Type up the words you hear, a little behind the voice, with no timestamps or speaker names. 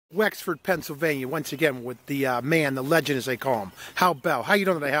Wexford, Pennsylvania, once again with the man, the legend as they call him, Hal Bell. How you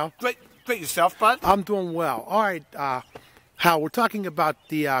doing today, Hal? Great yourself, bud? I'm doing well. All right, Hal, we're talking about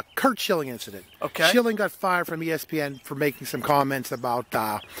the Curt Schilling incident. Okay. Schilling got fired from ESPN for making some comments about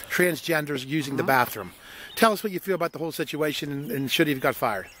transgenders using the bathroom. Tell us what you feel about the whole situation and should he have got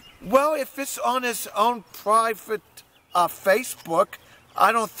fired? Well, if it's on his own private Facebook,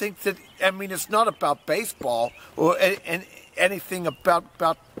 I don't think that, I mean, it's not about baseball or anything about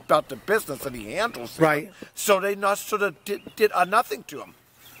the business that he handles. Right. So they not sort of did nothing to him.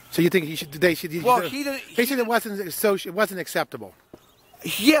 So you think he should? They should. Well, he said it wasn't acceptable.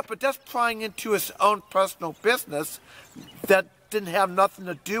 Yeah, but that's prying into his own personal business that didn't have nothing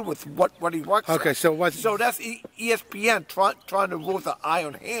to do with what he works. Okay, at. so it wasn't. So that's ESPN trying to rule the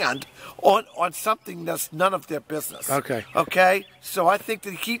iron hand on something that's none of their business. Okay. Okay. So I think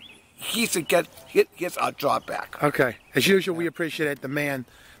that he should get his job back. Okay. As usual, we appreciate the man,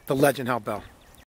 the legend, Hal Bell.